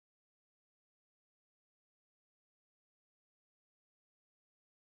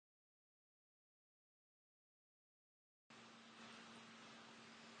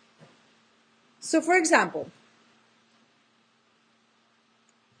So for example,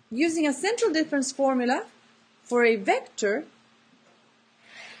 using a central difference formula for a vector,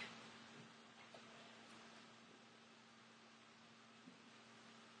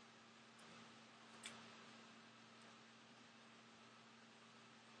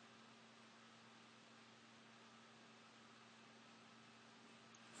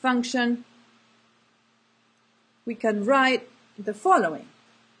 function, we can write the following.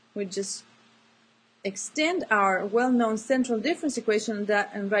 We just extend our well-known central difference equation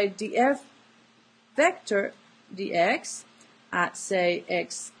and write df vector dx at, say,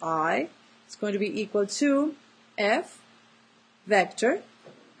 xi. It's going to be equal to f vector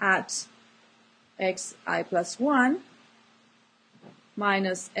at xi plus 1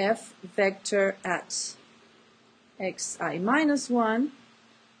 minus f vector at xi minus 1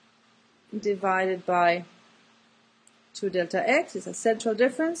 divided by 2 delta x is a central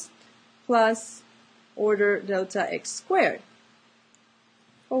difference plus order delta x squared.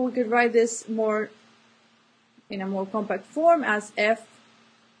 Or we could write this in a more compact form as f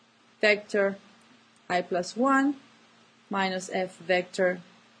vector I plus 1 minus f vector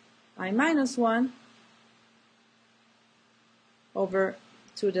I minus 1 over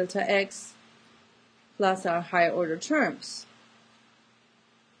 2 delta x plus our higher order terms.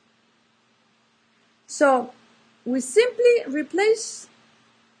 So we simply replace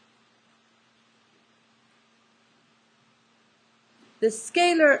the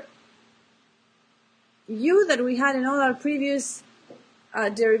scalar u that we had in all our previous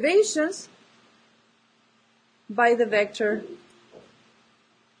derivations by the vector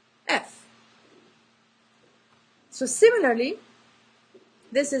f. So similarly,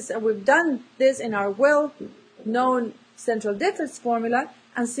 we've done this in our well-known central difference formula,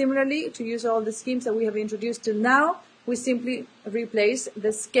 and similarly, to use all the schemes that we have introduced till now, we simply replace the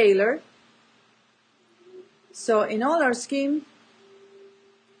scalar. So in all our schemes,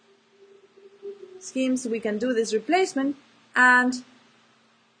 we can do this replacement, and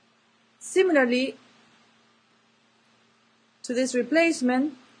similarly to this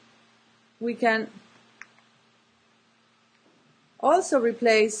replacement, we can also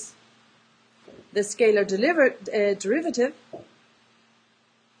replace the scalar derivative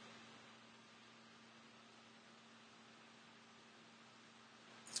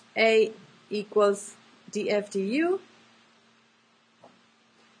A equals df du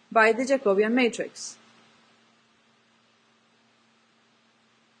by the Jacobian matrix.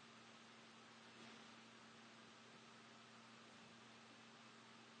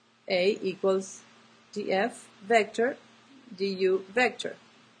 A equals df vector du vector.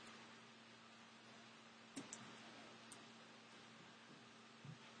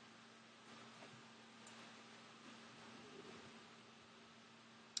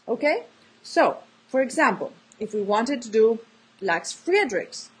 Okay, so for example, if we wanted to do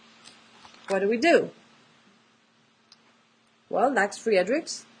Lax-Friedrichs, what do? Well,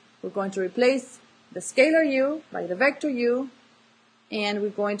 Lax-Friedrichs, we're going to replace the scalar u by the vector u, and we're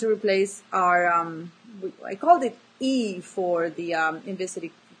going to replace our, I called it E for the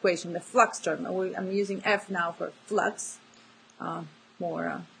inviscid equation, the flux term. I'm using F now for flux,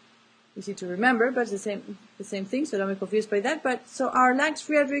 more easy to remember, but it's the same thing, so don't be confused by that. But so our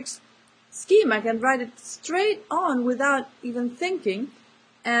Lax-Friedrichs scheme, I can write it straight on without even thinking,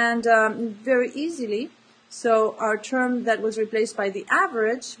 and very easily. So our term that was replaced by the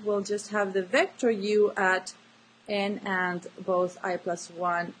average will just have the vector u at n and both I plus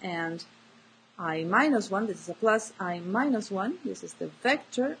 1 and I minus 1. This is a plus I minus 1. This is the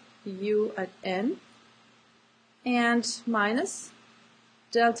vector u at n, and minus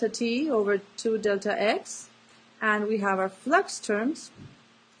delta t over 2 delta x, and we have our flux terms.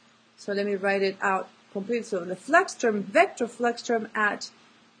 So let me write it out completely. So the flux term, vector flux term at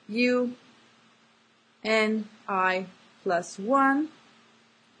u n I plus 1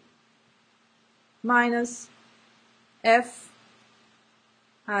 minus f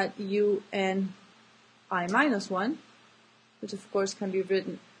at u n I minus 1, which of course can be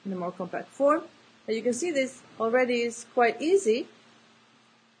written in a more compact form. As you can see, this already is quite easy.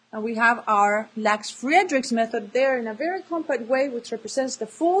 And we have our Lax-Friedrichs method there in a very compact way, which represents the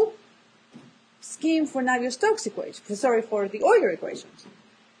full scheme for Navier-Stokes equation, for the Euler equations.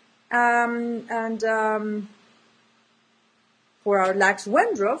 For our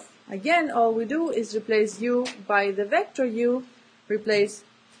Lax-Wendroff, again, all we do is replace u by the vector u, replace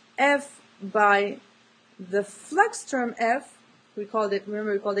f by the flux term f.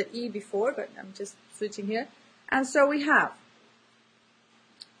 Remember we called it E before, but I'm just switching here. And so we have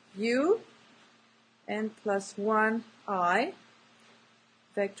u n plus 1 I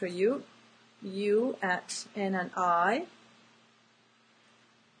vector u u at n and I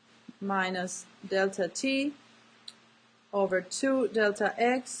minus delta t over 2 delta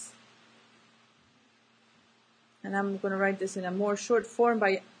x, and I'm going to write this in a more short form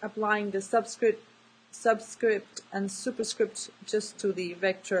by applying the subscript and superscript just to the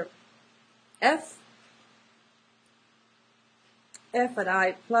vector f at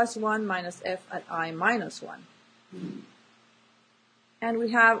I plus 1 minus f at I minus 1. And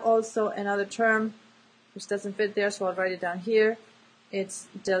we have also another term which doesn't fit there, so I'll write it down here. It's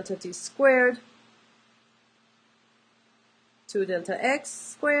delta t squared 2 delta x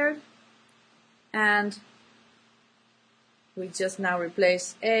squared, and we just now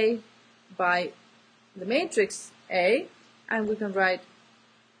replace A by the matrix A, and we can write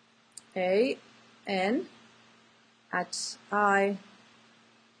A n at I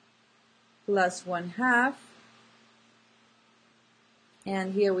plus 1/2,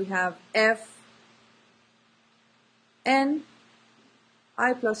 and here we have f n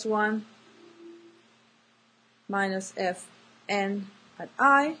I plus 1 minus f n at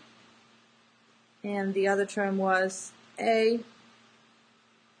I, and the other term was A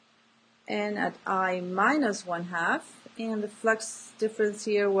n at I minus 1/2, and the flux difference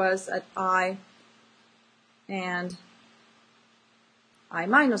here was at I and I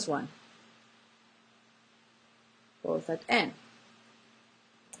minus 1, both at n.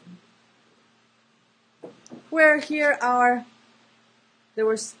 Where here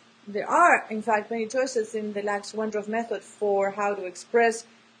there are in fact many choices in the Lax-Wendroff method for how to express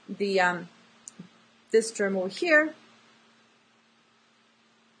the this term over here,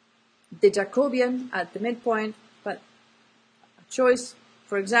 the Jacobian at the midpoint, but a choice,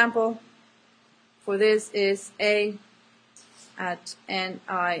 for example, for this is A at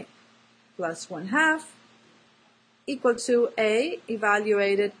ni plus 1/2 equal to A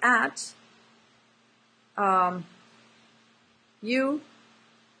evaluated at u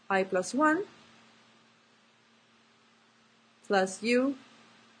I plus 1 plus u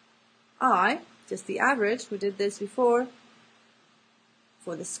I, just the average. We did this before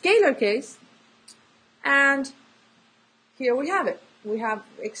for the scalar case, and here we have it. We have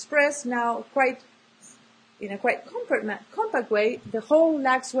expressed now in a quite compact way the whole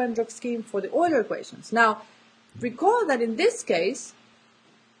Lax-Wendroff scheme for the Euler equations. Now, recall that in this case,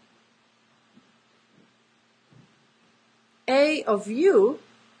 A of u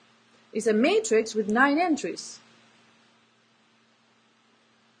is a matrix with 9 entries.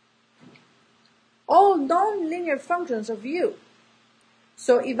 All non-linear functions of u.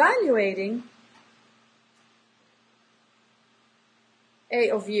 So evaluating A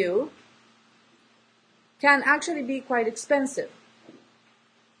of u can actually be quite expensive.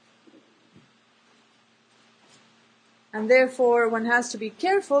 And therefore one has to be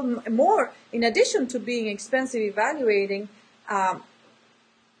careful. More, in addition to being expensive evaluating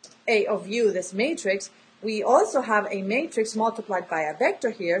A of u, this matrix, we also have a matrix multiplied by a vector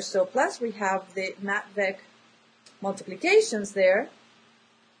here. So plus we have the mat-vec multiplications there,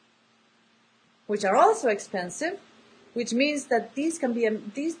 which are also expensive, which means that this can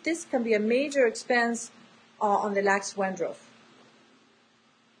be a major expense on the Lax-Wendroff.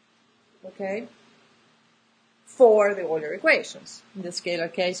 Okay? For the Euler equations. In the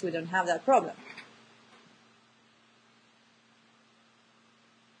scalar case, we don't have that problem.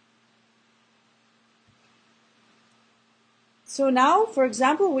 So now, for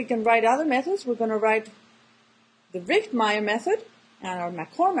example, we can write other methods. We're going to write the Richtmyer method and our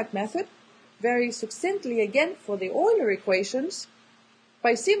MacCormack method very succinctly again for the Euler equations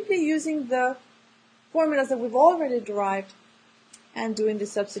by simply using the formulas that we've already derived and doing the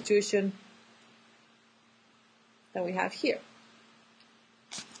substitution that we have here.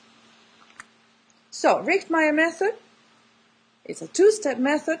 So, Richtmyer method, it's a two-step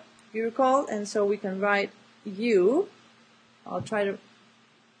method, you recall, and so we can write u, I'll try to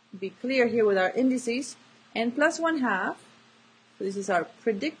be clear here with our indices, n plus 1/2, so this is our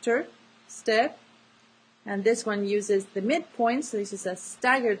predictor step, and this one uses the midpoint, so this is a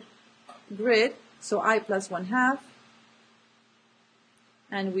staggered grid, so I plus 1/2,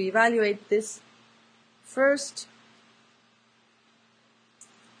 and we evaluate this first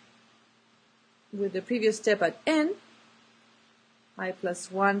with the previous step at n, I plus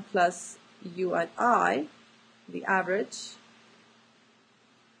 1 plus u at I, the average,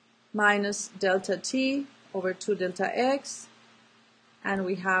 minus delta t over 2 delta x, and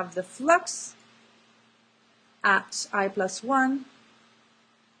we have the flux at I plus 1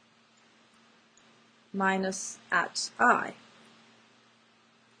 minus at I,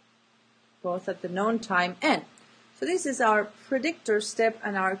 both at the known time n. So this is our predictor step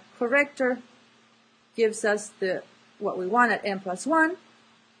and our corrector gives us what we want at n plus 1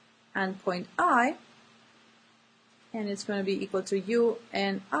 and point I, and it's going to be equal to u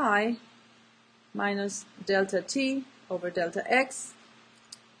n I minus delta t over delta x,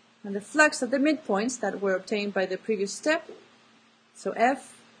 and the flux at the midpoints that were obtained by the previous step, so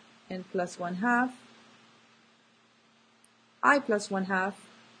f n plus 1/2 I plus 1/2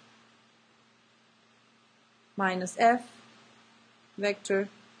 minus f vector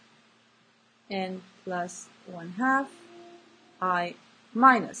n plus 1/2 I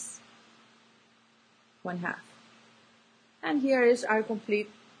minus 1/2. And here is our complete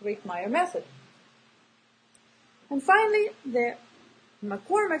Richtmyer method. And finally, the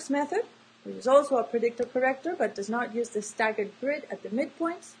MacCormack's method, which is also a predictor corrector but does not use the staggered grid at the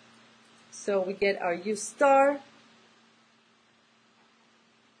midpoints. So we get our u star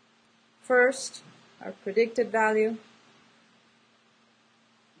first, our predicted value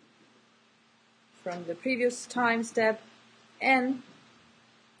from the previous time step, n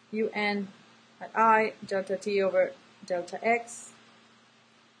un at I delta t over delta x,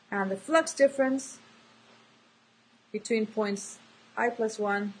 and the flux difference between points I plus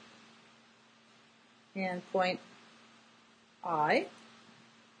 1 and point I,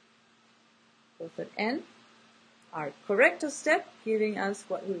 both at n, our corrector step, giving us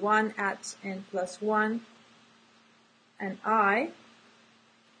what we want at n plus 1 and I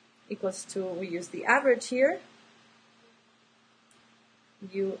equals to, we use the average here,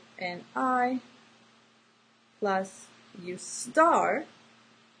 u n I plus u star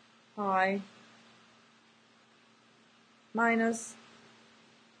I minus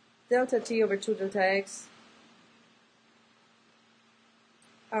delta t over 2 delta x,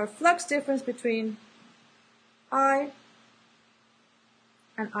 our flux difference between I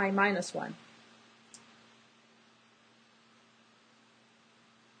and I minus 1.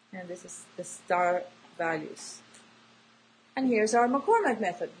 And this is the star values. And here's our MacCormack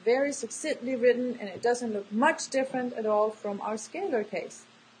method, very succinctly written, and it doesn't look much different at all from our scalar case,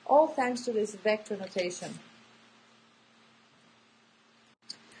 all thanks to this vector notation.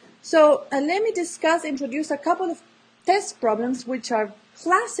 So let me introduce a couple of test problems which are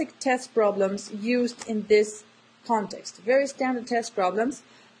classic test problems used in this context. Very standard test problems.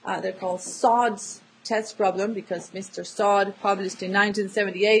 They're called Sod's test problem because Mr. Sod published in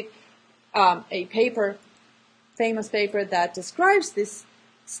 1978 a paper, famous paper that describes this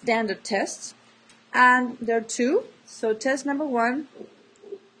standard tests. And there are two. So test number 1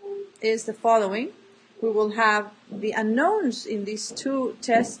 is the following. We will have the unknowns in these two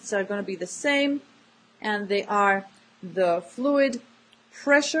tests are going to be the same, and they are the fluid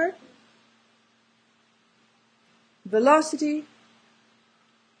pressure, velocity,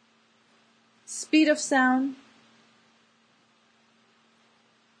 speed of sound,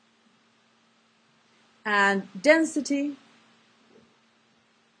 and density,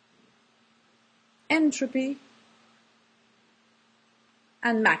 entropy,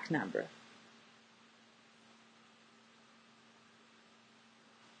 and Mach number.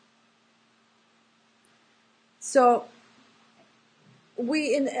 So a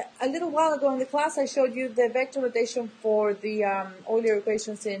little while ago in the class I showed you the vector notation for the Euler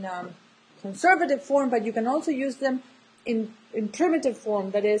equations in conservative form, but you can also use them in primitive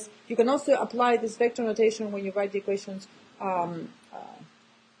form. That is, you can also apply this vector notation when you write the equations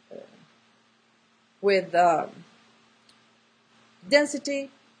with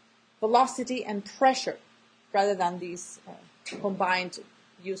density, velocity, and pressure, rather than these combined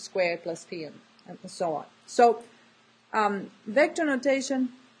u squared plus p and so on. So vector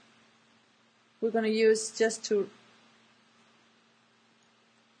notation we're going to use just to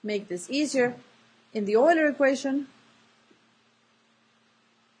make this easier in the Euler equation,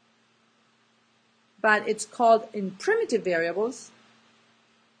 but it's called in primitive variables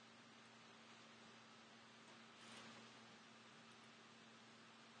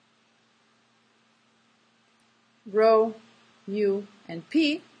rho, u, and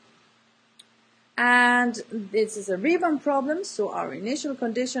p. And this is a Riemann problem, so our initial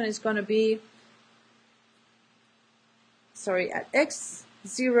condition is going to be, at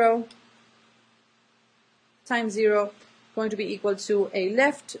x0 times 0 going to be equal to a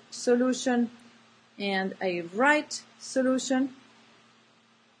left solution and a right solution.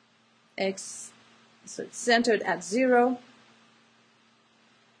 So it's centered at 0.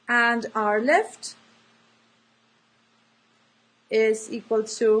 And our left is equal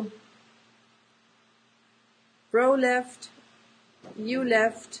to rho left, u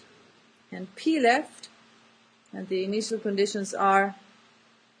left, and p left. And the initial conditions are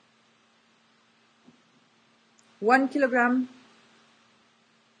 1 kilogram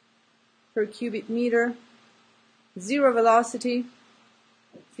per cubic meter, 0 velocity,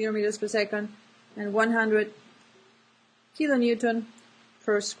 0 meters per second, and 100 kilonewton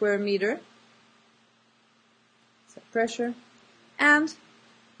per square meter. So pressure. And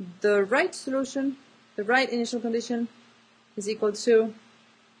the right solution, the right initial condition, is equal to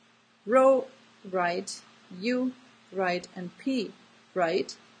rho right, U right, and P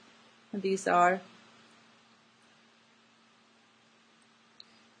right. And these are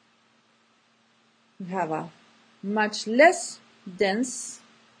we have a much less dense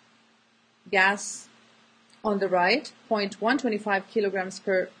gas on the right, 0.125 kilograms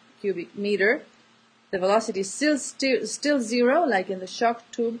per cubic meter. The velocity is still 0, like in the shock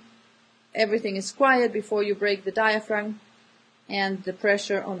tube. Everything is quiet before you break the diaphragm. And the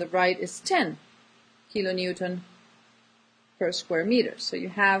pressure on the right is 10 kilonewton per square meter. So you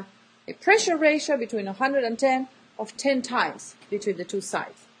have a pressure ratio between 110 of 10 times between the two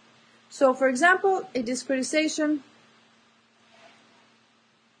sides. So, for example, a discretization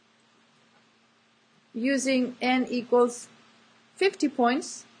using n equals 50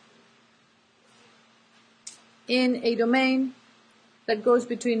 points in a domain that goes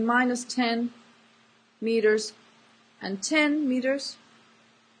between minus 10 meters and 10 meters.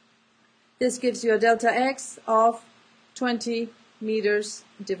 This gives you a delta x of 20 meters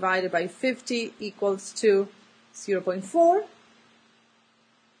divided by 50 equals to 0.4.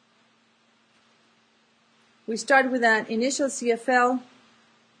 We start with an initial CFL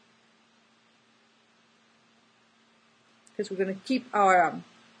because we're going to keep our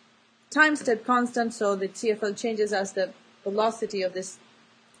time step constant, so the CFL changes as the velocity of this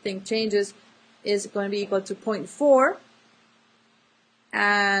thing changes, is going to be equal to 0.4.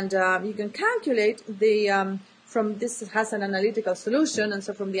 And you can calculate the, from this has an analytical solution, and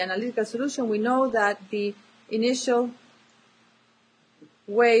so from the analytical solution we know that the initial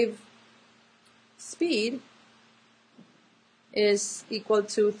wave speed is equal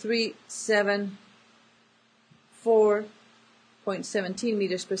to 374.17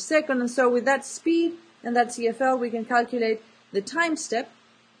 meters per second. And so with that speed and that CFL, we can calculate the time step,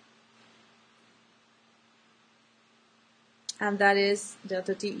 and that is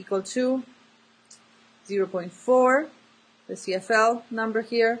delta t equal to 0.4, the CFL number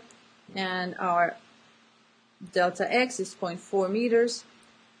here, and our delta x is 0.4 meters,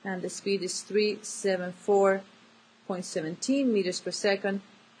 and the speed is 374.17 meters per second,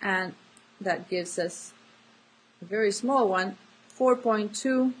 and that gives us a very small one,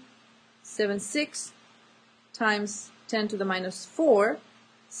 4.276 times 10 to the minus 4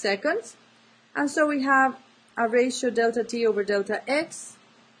 seconds. And so we have a ratio delta t over delta x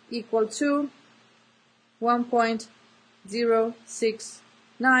equal to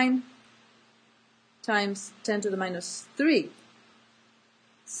 1.069 times 10 to the minus 3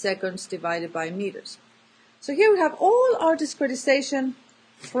 seconds divided by meters. So here we have all our discretization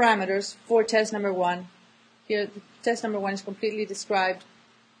parameters for test number 1. Here, test number 1 is completely described,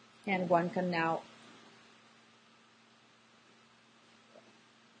 and one can now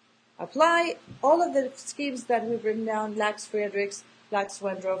apply all of the schemes that we've written down: Lax-Friedrichs,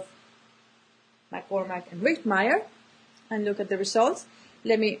 Lax-Wendroff, MacCormack, and Richtmyer, and look at the results.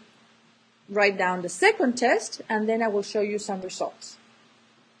 Let me write down the second test, and then I will show you some results.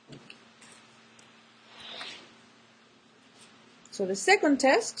 So the second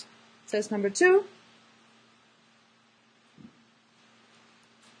test, test number 2.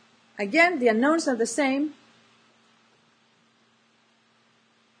 Again, the unknowns are the same.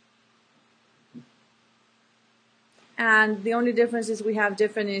 And the only difference is we have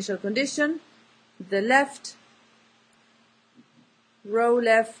different initial condition. The left, rho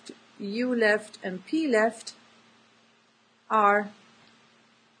left, U left, and P left are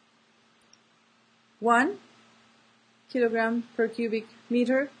 1 kilogram per cubic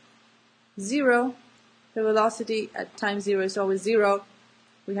meter, 0, the velocity at time 0 is always 0.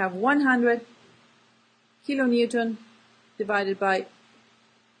 We have 100 kilonewton divided by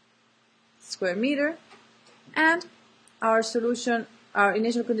square meter, and our solution, our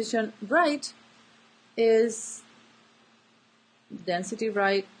initial condition right, is density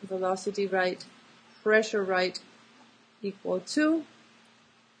right, velocity right, pressure right equal to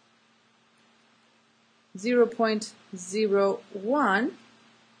 0.01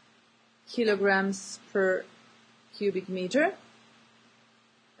 kilograms per cubic meter.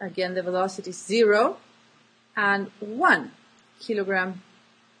 Again, the velocity is 0, and 1 kilogram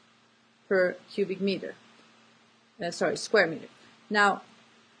per cubic meter. Square meter. Now,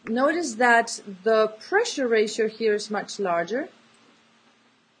 notice that the pressure ratio here is much larger.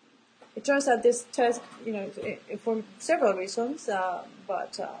 It turns out this test, for several reasons,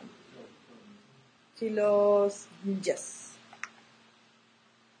 but kilos, yes.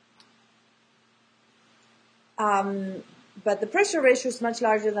 But the pressure ratio is much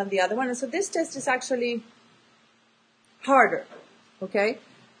larger than the other one, and so this test is actually harder, okay?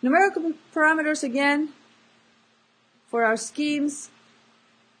 Numerical parameters again for our schemes,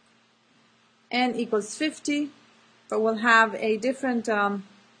 n equals 50, but we'll have a different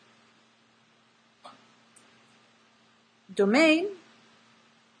domain.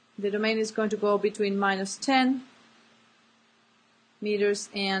 The domain is going to go between minus 10 meters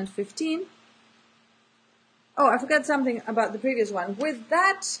and 15. Oh, I forgot something about the previous one. With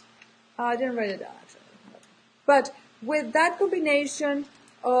that, I didn't write it down actually. But with that combination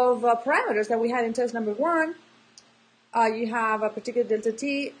of parameters that we had in test number 1, you have a particular delta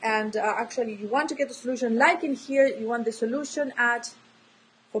t, and actually you want to get the solution like in here. You want the solution at,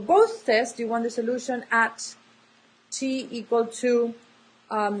 for both tests, you want the solution at t equal to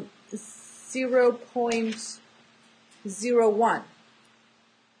 0.01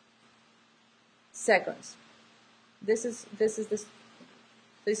 seconds. This is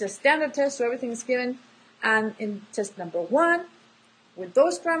a standard test, so everything is given. And in test number 1, with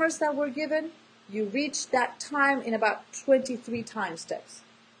those parameters that were given, you reach that time in about 23 time steps.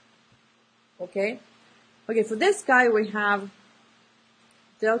 Okay? Okay, for this guy we have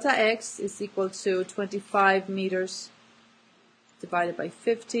delta x is equal to 25 meters divided by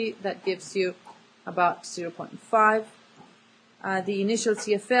 50. That gives you about 0.5. The initial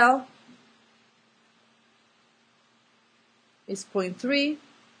CFL is 0.3.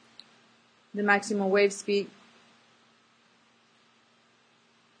 The maximum wave speed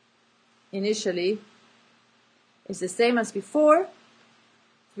initially is the same as before,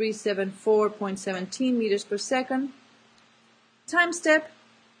 374.17 meters per second. Time step,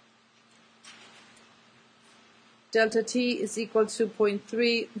 delta t is equal to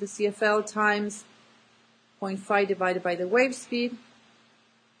 0.3, the CFL times 0.5 divided by the wave speed.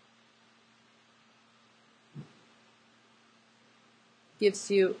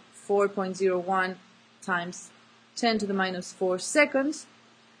 Gives you 4.01 times 10 to the minus 4 seconds.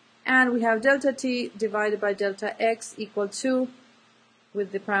 And we have delta t divided by delta x equal to,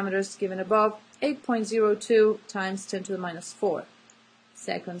 with the parameters given above, 8.02 times 10 to the minus 4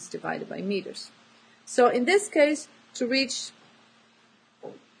 seconds divided by meters. So in this case, to reach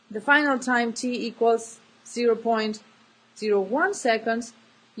the final time t equals 0.01 seconds,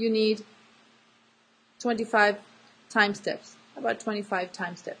 you need 25 time steps, about 25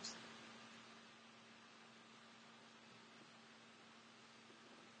 time steps.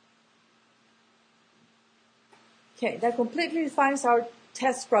 Okay, that completely defines our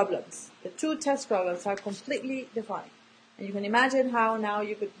test problems. The 2 test problems are completely defined. And you can imagine how now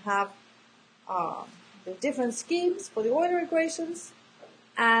you could have the different schemes for the Euler equations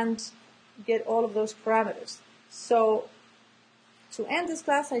and get all of those parameters. So to end this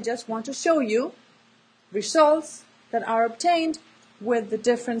class, I just want to show you results that are obtained with the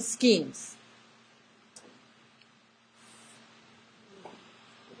different schemes.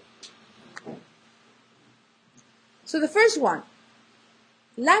 So the first one,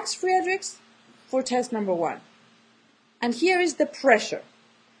 Lax-Friedrichs for test number 1. And here is the pressure.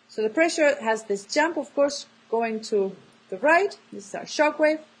 So the pressure has this jump, of course, going to the right. This is our shock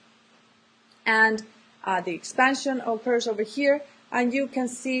wave. And the expansion occurs over here. And you can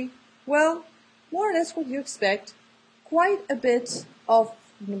see, well, more or less what you expect, quite a bit of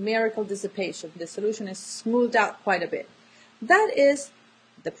numerical dissipation. The solution is smoothed out quite a bit. That is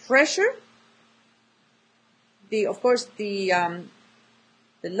the pressure. Of course, the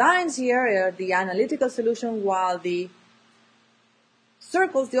lines here are the analytical solution, while the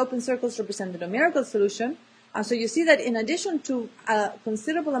circles, the open circles, represent the numerical solution. And so you see that in addition to a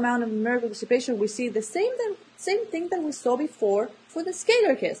considerable amount of numerical dissipation, we see the same thing that we saw before for the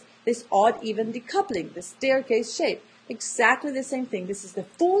scalar case. This odd-even decoupling, the staircase shape. Exactly the same thing. This is the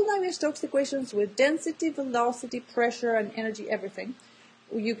full Navier-Stokes equations with density, velocity, pressure, and energy, everything.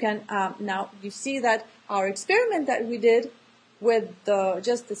 You can now you see that our experiment that we did with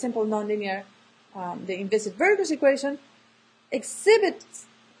just the simple nonlinear, the implicit Vergas equation, exhibits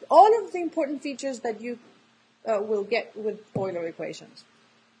all of the important features that you will get with Euler equations.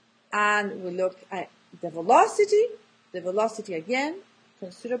 And we look at the velocity again,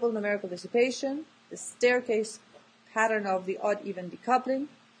 considerable numerical dissipation, the staircase pattern of the odd-even decoupling.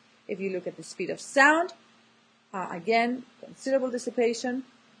 If you look at the speed of sound, again, considerable dissipation.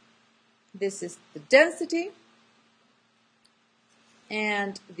 This is the density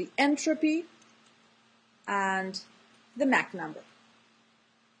and the entropy and the Mach number.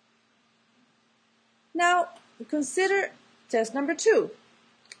 Now, consider test number 2.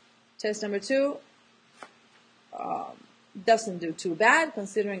 Test number 2, doesn't do too bad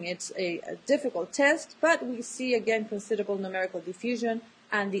considering it's a difficult test, but we see again considerable numerical diffusion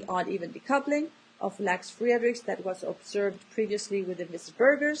and the odd-even decoupling of Lax-Friedrichs that was observed previously with the inviscid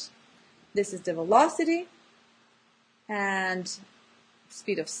burgers. This is the velocity, and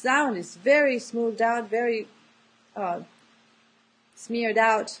speed of sound is very smoothed out, very smeared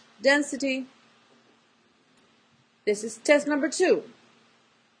out. Density. This is test number 2,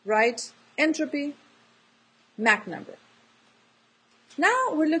 right? Entropy, Mach number.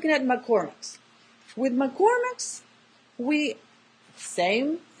 Now we're looking at MacCormack's. With MacCormack's,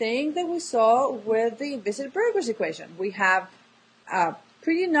 same thing that we saw with the inviscid burgers equation. We have a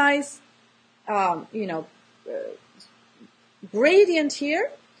pretty nice, gradient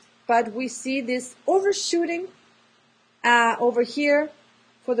here, but we see this overshooting over here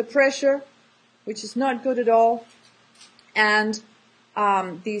for the pressure, which is not good at all, and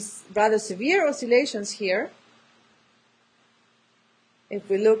these rather severe oscillations here. If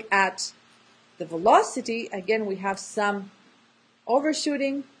we look at the velocity, again we have some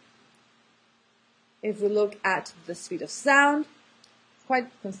overshooting. If we look at the speed of sound, quite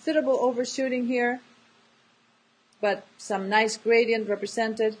considerable overshooting here, but some nice gradient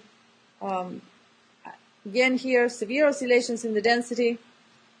represented. Again here, severe oscillations in the density.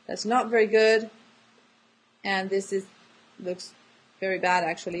 That's not very good. And this looks very bad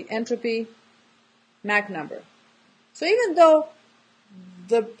actually. Entropy, Mach number. So even though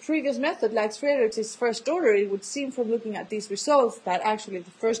the previous method, Lax-Friedrichs, is first order, it would seem from looking at these results that actually the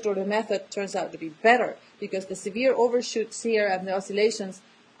first order method turns out to be better because the severe overshoots here and the oscillations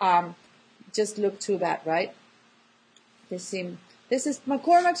just look too bad, right? This is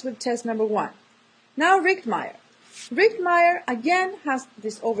MacCormack's with test number 1. Now Richtmyer. Richtmyer again has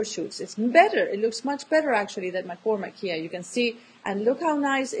these overshoots. It's better. It looks much better actually than MacCormack here. You can see, and look how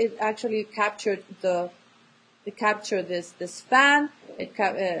nice it actually captured this fan.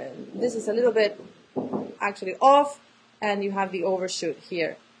 This is a little bit actually off, and you have the overshoot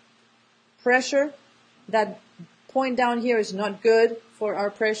here. Pressure, that point down here is not good for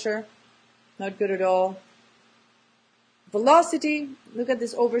our pressure, not good at all. Velocity, look at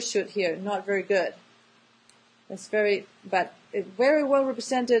this overshoot here, not very good. It's very well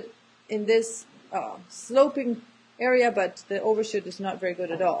represented in this sloping area, but the overshoot is not very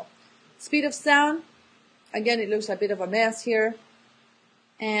good at all. Speed of sound, again, it looks a bit of a mess here.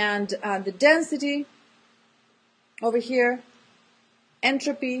 And the density over here,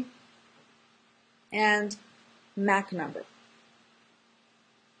 entropy, and Mach number.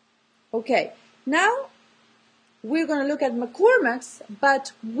 Okay, now we're going to look at MacCormack's,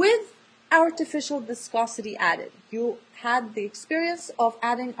 but with artificial viscosity added. You had the experience of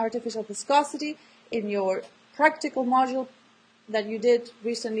adding artificial viscosity in your practical module that you did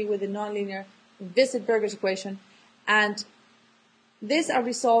recently with the nonlinear inviscid burgers equation, and these are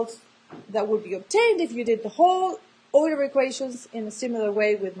results that would be obtained if you did the whole Euler equations in a similar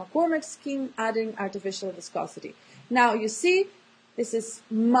way with MacCormack's scheme adding artificial viscosity. Now you see this is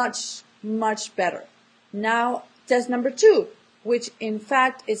much, much better. Now test number 2, which in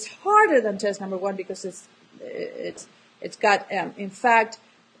fact is harder than test number 1 because it's got in fact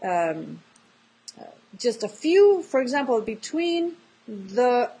just a few, for example, between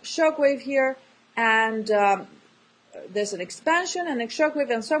the shock wave here and there's an expansion and a shock wave,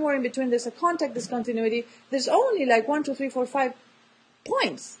 and somewhere in between there's a contact discontinuity. There's only like 1, 2, 3, 4, 5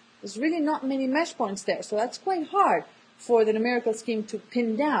 points. There's really not many mesh points there, so that's quite hard for the numerical scheme to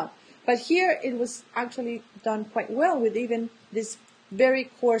pin down. But here it was actually done quite well with even this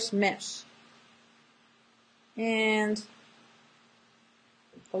very coarse mesh. And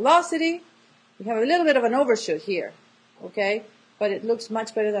velocity, we have a little bit of an overshoot here, okay? But it looks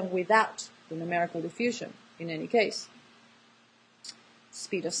much better than without the numerical diffusion in any case.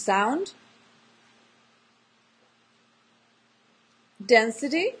 Speed of sound,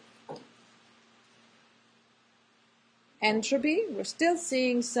 density, entropy, we're still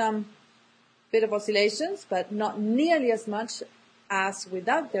seeing some bit of oscillations, but not nearly as much as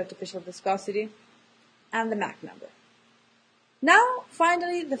without the artificial viscosity, and the Mach number. Now,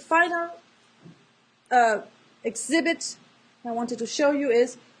 finally, the final exhibit I wanted to show you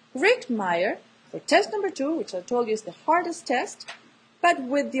is Richtmyer for test number 2, which I told you is the hardest test, but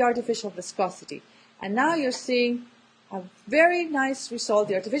with the artificial viscosity. And now you're seeing a very nice result.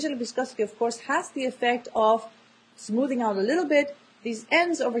 The artificial viscosity, of course, has the effect of smoothing out a little bit these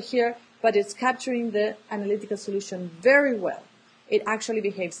ends over here, but it's capturing the analytical solution very well. It actually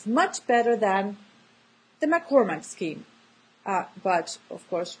behaves much better than the MacCormack scheme, but of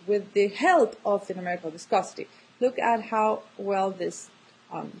course with the help of the numerical viscosity. Look at how well this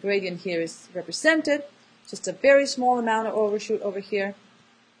gradient here is represented. just a very small amount of overshoot over here.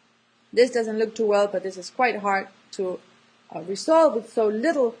 This doesn't look too well, but this is quite hard to resolve with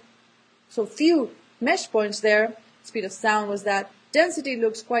so few mesh points there. Speed of sound was that. Density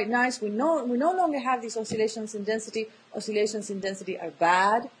looks quite nice. We no longer have these oscillations in density. Oscillations in density are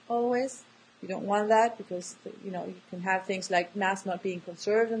bad always. You don't want that because, you know, you can have things like mass not being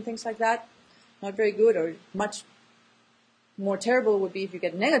conserved and things like that. Not very good, or much more terrible would be if you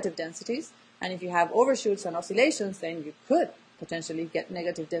get negative densities. And if you have overshoots and oscillations, then you could potentially get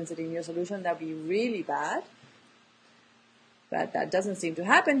negative density in your solution. That would be really bad. But that doesn't seem to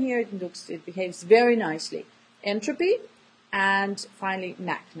happen here. It behaves very nicely. Entropy, and finally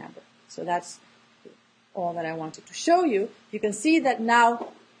Mach number. So that's all that I wanted to show you. You can see that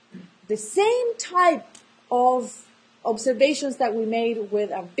now the same type of observations that we made with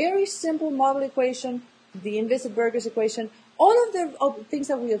a very simple model equation, the Invisible-Burgers equation, all of the things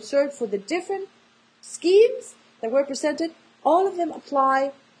that we observed for the different schemes that were presented, all of them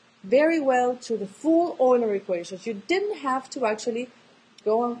apply very well to the full Euler equations. You didn't have to actually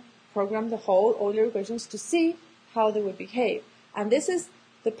go and program the whole Euler equations to see how they would behave. And this is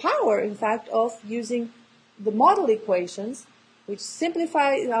the power, in fact, of using the model equations, which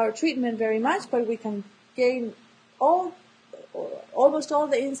simplify our treatment very much, but we can gain almost all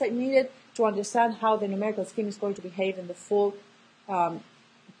the insight needed to understand how the numerical scheme is going to behave in the full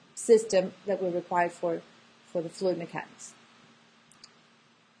system that we require for the fluid mechanics.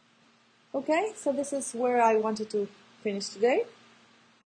 Okay, so this is where I wanted to finish today.